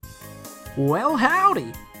Well,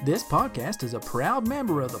 howdy! This podcast is a proud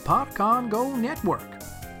member of the Podicon Go network.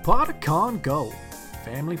 Podicon Go,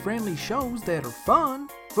 family-friendly shows that are fun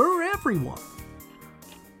for everyone.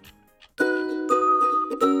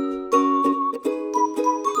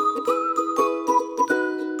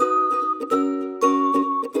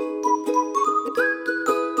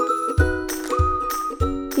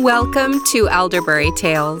 Welcome to Elderberry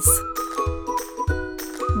Tales.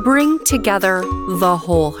 Bring together the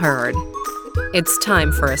whole herd. It's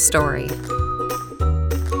time for a story.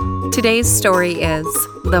 Today's story is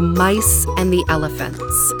The Mice and the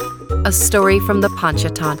Elephants, a story from the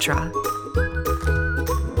Panchatantra.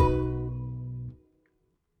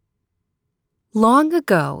 Long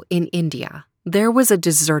ago in India, there was a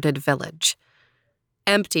deserted village.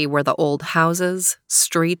 Empty were the old houses,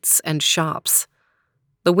 streets, and shops.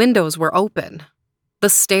 The windows were open, the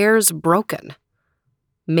stairs broken,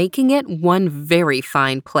 making it one very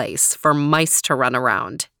fine place for mice to run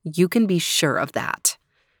around. You can be sure of that.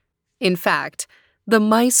 In fact, the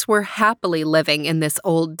mice were happily living in this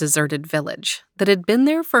old deserted village that had been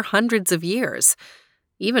there for hundreds of years,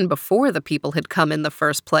 even before the people had come in the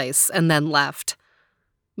first place and then left.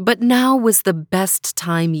 But now was the best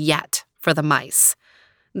time yet for the mice.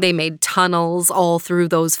 They made tunnels all through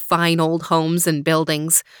those fine old homes and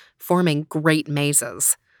buildings, forming great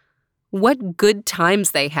mazes. What good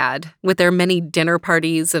times they had with their many dinner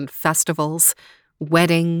parties and festivals,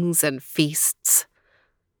 weddings and feasts.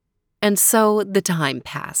 And so the time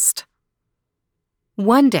passed.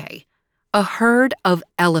 One day, a herd of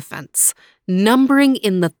elephants, numbering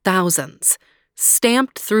in the thousands,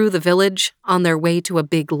 stamped through the village on their way to a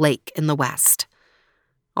big lake in the west.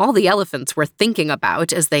 All the elephants were thinking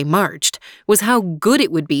about as they marched was how good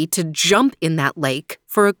it would be to jump in that lake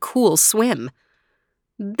for a cool swim.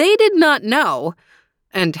 They did not know,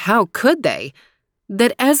 and how could they,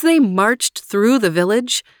 that as they marched through the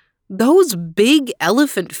village, those big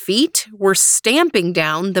elephant feet were stamping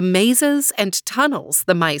down the mazes and tunnels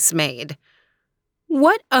the mice made.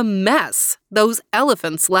 What a mess those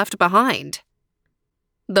elephants left behind.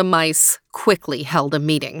 The mice quickly held a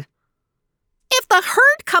meeting. If the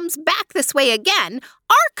herd comes back this way again,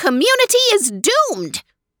 our community is doomed,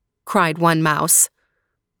 cried one mouse.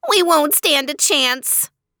 We won't stand a chance,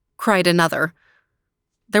 cried another.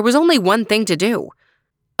 There was only one thing to do.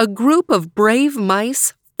 A group of brave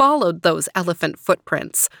mice followed those elephant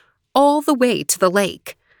footprints all the way to the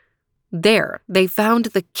lake. There they found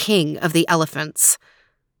the king of the elephants.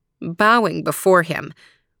 Bowing before him,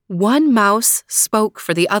 one mouse spoke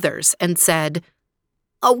for the others and said,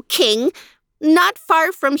 "O king, not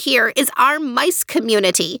far from here is our mice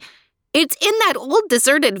community. It's in that old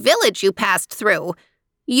deserted village you passed through.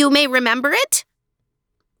 You may remember it?"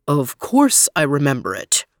 "Of course I remember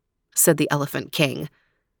it," said the Elephant King.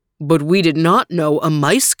 "But we did not know a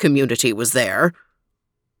mice community was there."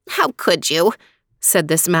 "How could you?" said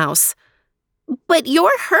this mouse. "But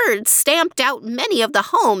your herd stamped out many of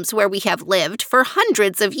the homes where we have lived for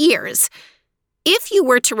hundreds of years. If you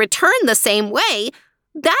were to return the same way,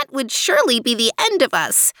 that would surely be the end of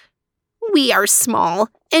us. We are small,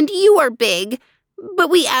 and you are big, but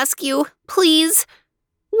we ask you, please,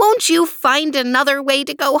 won't you find another way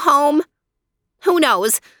to go home? Who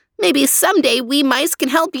knows, maybe someday we mice can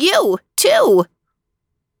help you, too."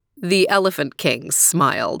 The Elephant King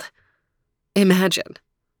smiled. Imagine,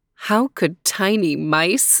 how could tiny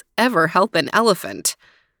mice ever help an elephant?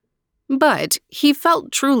 But he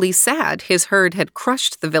felt truly sad his herd had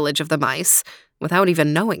crushed the village of the mice, without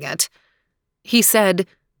even knowing it. He said,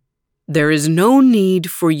 "There is no need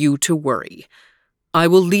for you to worry. I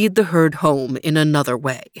will lead the herd home in another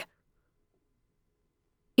way."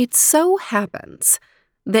 It so happens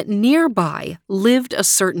that nearby lived a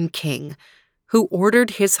certain king who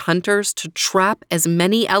ordered his hunters to trap as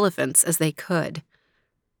many elephants as they could.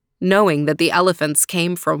 Knowing that the elephants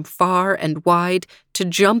came from far and wide to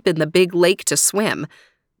jump in the big lake to swim,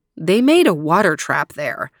 they made a water trap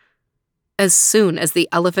there. As soon as the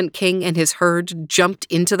Elephant King and his herd jumped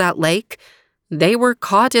into that lake, they were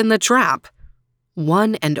caught in the trap,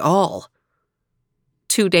 one and all.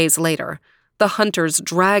 2 days later, the hunters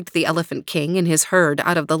dragged the Elephant King and his herd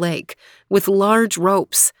out of the lake with large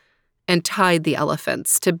ropes and tied the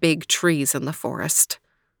elephants to big trees in the forest.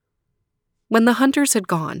 When the hunters had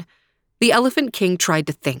gone, the Elephant King tried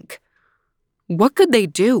to think. What could they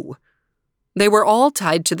do? They were all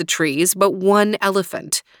tied to the trees but one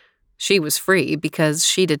elephant. She was free because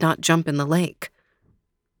she did not jump in the lake.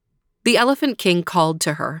 The Elephant King called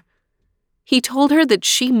to her. He told her that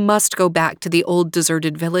she must go back to the old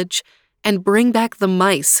deserted village and bring back the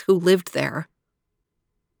mice who lived there.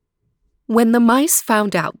 When the mice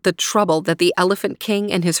found out the trouble that the Elephant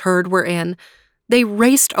King and his herd were in, they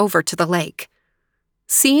raced over to the lake.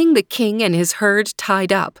 Seeing the king and his herd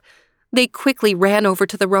tied up, they quickly ran over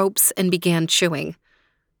to the ropes and began chewing.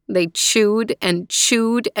 They chewed and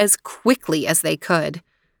chewed as quickly as they could.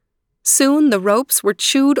 Soon the ropes were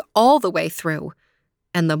chewed all the way through,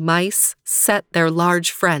 and the mice set their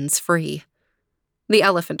large friends free. The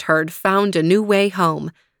elephant herd found a new way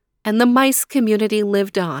home, and the mice community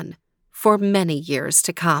lived on for many years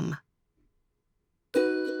to come.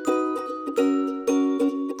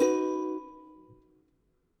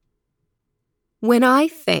 When I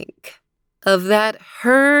think of that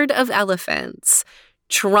herd of elephants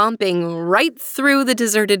tromping right through the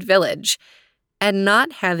deserted village and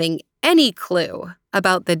not having any clue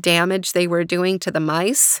about the damage they were doing to the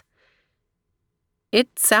mice,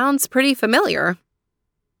 it sounds pretty familiar.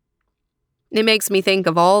 It makes me think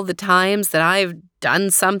of all the times that I've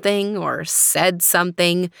done something or said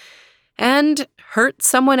something and hurt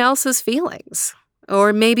someone else's feelings,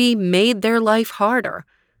 or maybe made their life harder,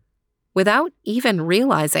 without even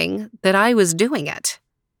realizing that I was doing it.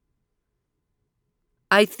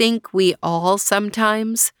 I think we all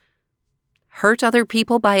sometimes hurt other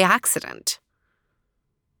people by accident.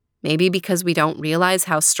 Maybe because we don't realize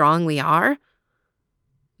how strong we are.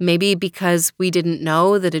 Maybe because we didn't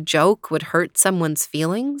know that a joke would hurt someone's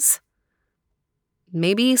feelings.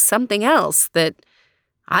 Maybe something else that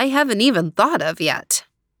I haven't even thought of yet.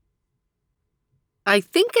 I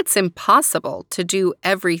think it's impossible to do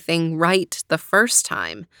everything right the first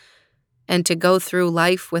time and to go through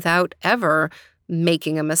life without ever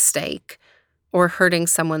making a mistake or hurting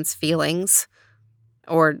someone's feelings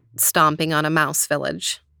or stomping on a mouse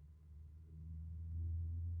village.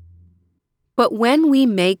 But when we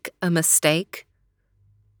make a mistake,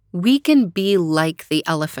 we can be like the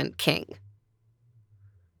Elephant King.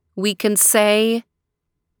 We can say,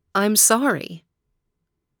 "I'm sorry.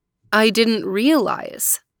 I didn't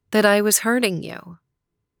realize that I was hurting you."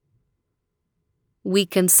 We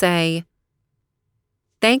can say,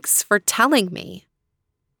 "Thanks for telling me.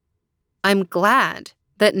 I'm glad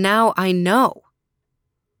that now I know."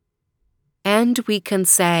 And we can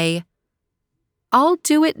say, "I'll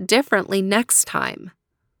do it differently next time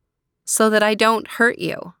so that I don't hurt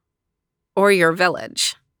you or your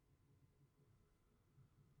village."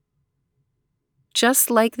 Just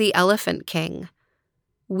like the Elephant King,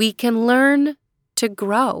 we can learn to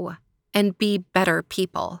grow and be better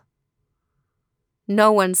people.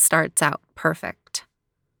 No one starts out perfect.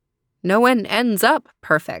 No one ends up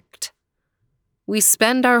perfect. We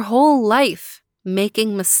spend our whole life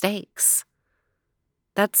making mistakes.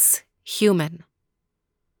 That's human.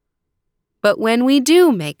 But when we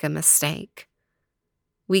do make a mistake,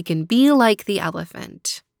 we can be like the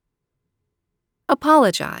elephant,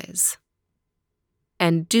 apologize,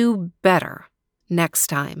 and do better next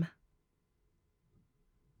time.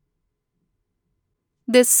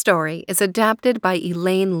 This story is adapted by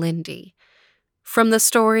Elaine Lindy from the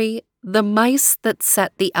story The Mice That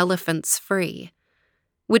Set the Elephants Free,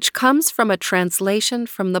 which comes from a translation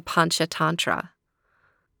from the Panchatantra.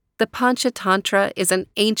 The Panchatantra is an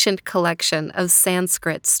ancient collection of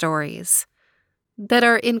Sanskrit stories that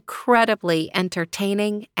are incredibly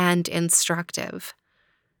entertaining and instructive.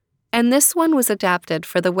 And this one was adapted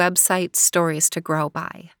for the website Stories to Grow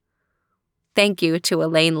By. Thank you to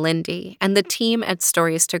Elaine Lindy and the team at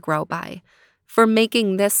Stories to Grow By for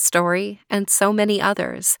making this story and so many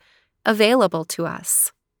others available to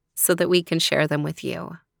us so that we can share them with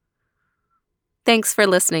you. Thanks for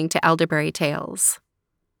listening to Elderberry Tales.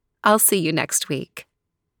 I'll see you next week.